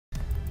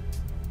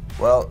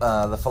Well,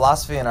 the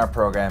philosophy in our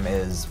program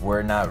is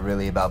we're not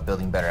really about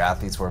building better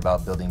athletes, we're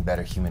about building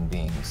better human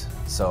beings.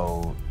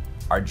 So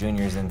our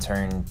juniors in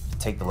turn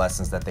take the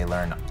lessons that they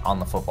learn on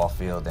the football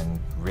field and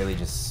really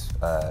just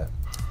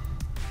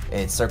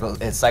it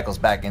cycles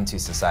back into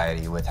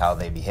society with how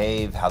they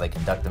behave, how they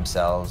conduct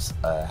themselves,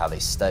 how they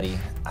study,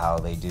 how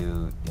they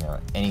do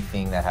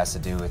anything that has to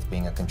do with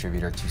being a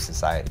contributor to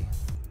society.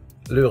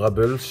 Lura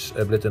Bulls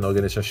blitt en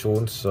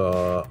organisasjon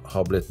som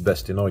har blitt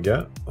best I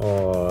Norge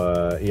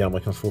og I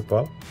amerikansk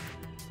fotball.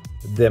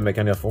 Det vi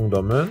kan gjøre for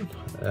ungdommen,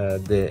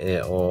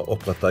 det å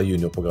opprette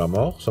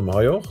juniorprogrammer, som vi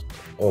har gjort,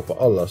 og på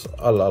alle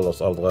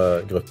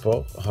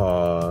aldersgrupper ha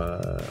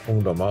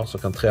ungdommer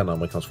som kan trene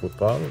amerikansk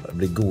fotball,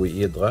 bli gode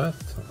I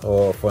idrett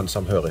og få en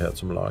samhørighet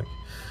som lag.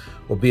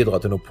 Og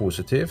bidra til noe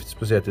positivt,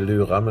 spesielt I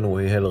Lura, men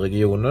også I hele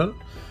regionen,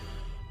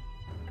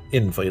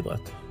 innenfor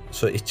idrett,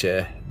 så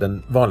ikke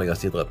den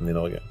vanligste idretten I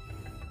Norge.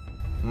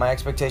 My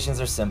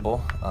expectations are simple.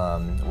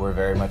 We're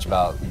very much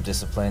about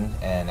discipline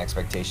and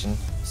expectation.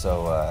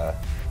 So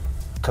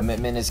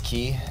commitment is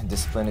key,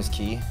 discipline is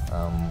key.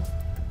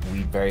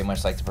 We very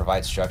much like to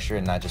provide structure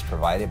and not just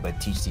provide it,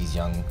 but teach these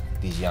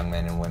young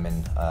men and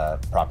women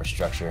proper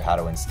structure, how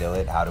to instill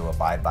it, how to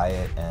abide by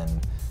it,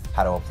 and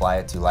how to apply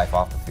it to life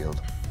off the field.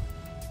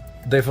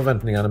 De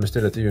forventningene vi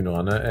stiller til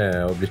juniorene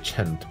å bli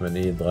kjent med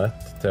en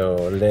idrett, til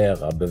å lære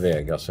å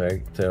bevege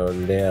seg, til å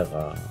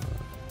lære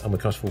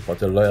amerikansk fotball,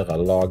 til å lære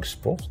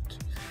lagsport.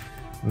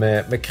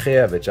 Vi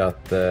krever ikke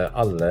at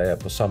alle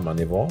på samme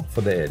nivå,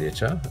 for det de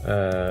ikke.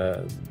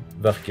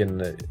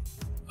 Hverken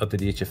at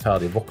de ikke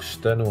ferdig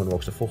vokste, noen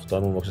vokser fortere,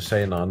 noen vokser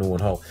senere,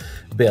 noen har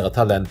bedre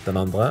talent enn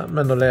andre,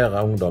 men å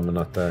lære ungdommen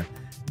at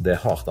det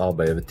hardt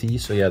arbeid over tid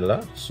som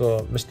gjelder,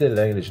 så vi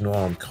stiller egentlig ikke noe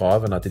annet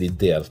krav enn at de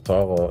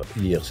deltar og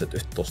gir sitt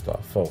ytterste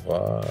for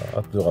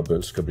at Lura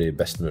Bulls skal bli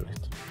best mulig.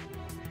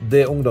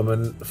 Det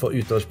ungdommen får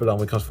ut av å spille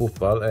amerikansk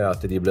fotball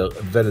at de blir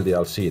veldig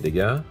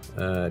allsidige.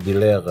 De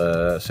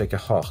lærer seg hva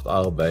hardt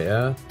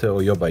arbeid til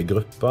å jobbe I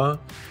grupper,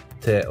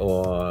 til å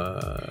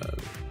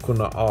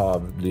kunne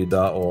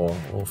avlyde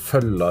og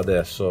følge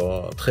det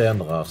som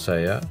trenere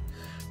sier,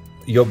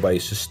 jobbe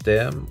I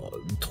system,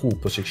 tro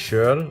på seg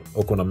selv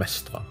og kunne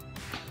mestre.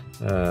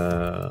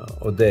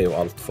 Og det jo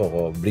alt for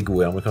å bli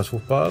god I amerikansk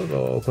fotball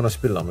og kunne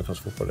spille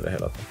amerikansk fotball I det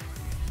hele tatt.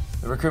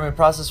 The recruitment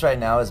process right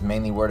now is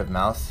mainly word of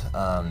mouth.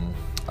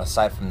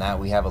 Aside from that,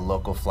 we have a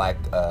local flag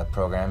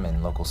program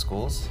in local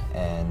schools,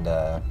 and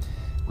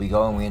we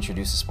go and we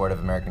introduce the sport of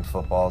American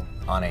football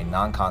on a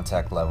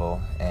non-contact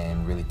level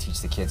and really teach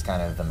the kids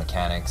kind of the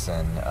mechanics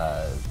and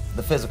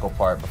the physical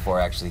part before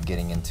actually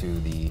getting into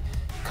the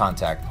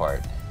contact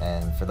part.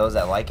 And for those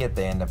that like it,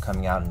 they end up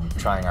coming out and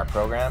trying our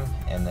program,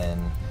 and then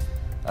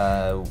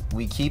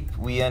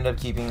we end up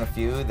keeping a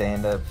few. They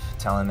end up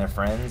telling their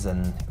friends,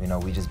 and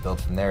we just build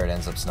from there. It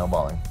ends up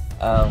snowballing.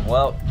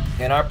 Well,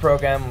 in our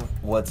program,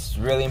 what's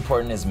really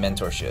important is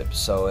mentorship.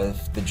 So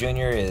if the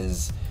junior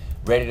is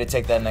ready to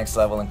take that next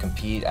level and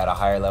compete at a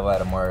higher level, at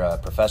a more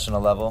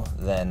professional level,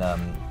 then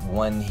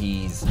one,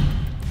 he's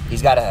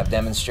got to have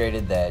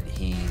demonstrated that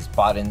he's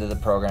bought into the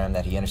program,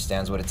 that he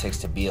understands what it takes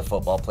to be a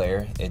football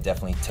player. It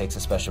definitely takes a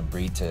special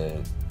breed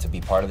to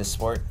be part of this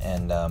sport,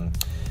 and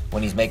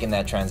when he's making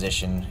that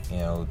transition,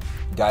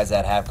 guys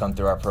that have come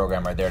through our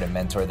program are there to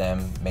mentor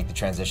them, make the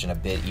transition a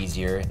bit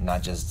easier,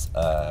 not just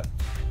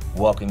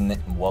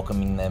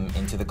welcoming them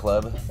into the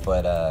club,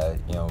 but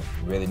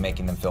really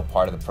making them feel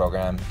part of the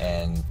program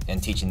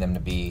and teaching them to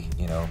be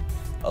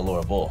a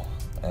Lura Bull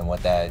and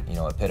what that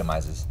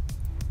epitomizes.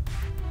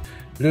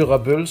 Lura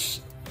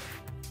Bulls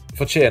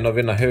fortjener å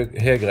vinne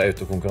høyere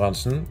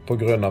autokonkurransen på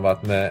grunn av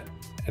at vi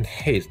en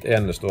helt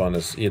enestående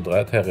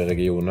idrett her I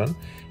regionen.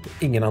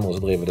 Ingen andre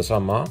som driver det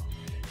samme.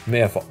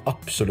 Vi for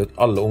absolutt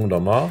alle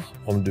ungdommer.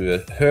 Om du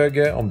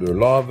høye, om du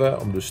lave,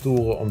 om du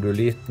store, om du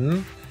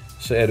liten,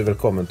 så du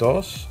velkommen til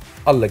oss.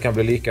 Alle kan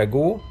bli like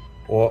gode,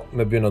 og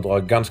vi begynner å dra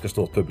ganske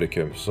stort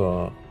publikum.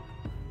 Så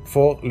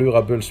for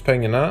Lura Bulls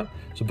pengene,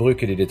 så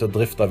bruker de til å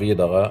drifte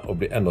videre og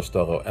bli enda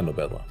større og enda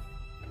bedre.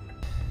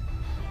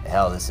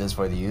 Hell, this is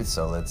for the youth,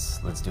 so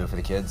let's do it for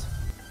the kids.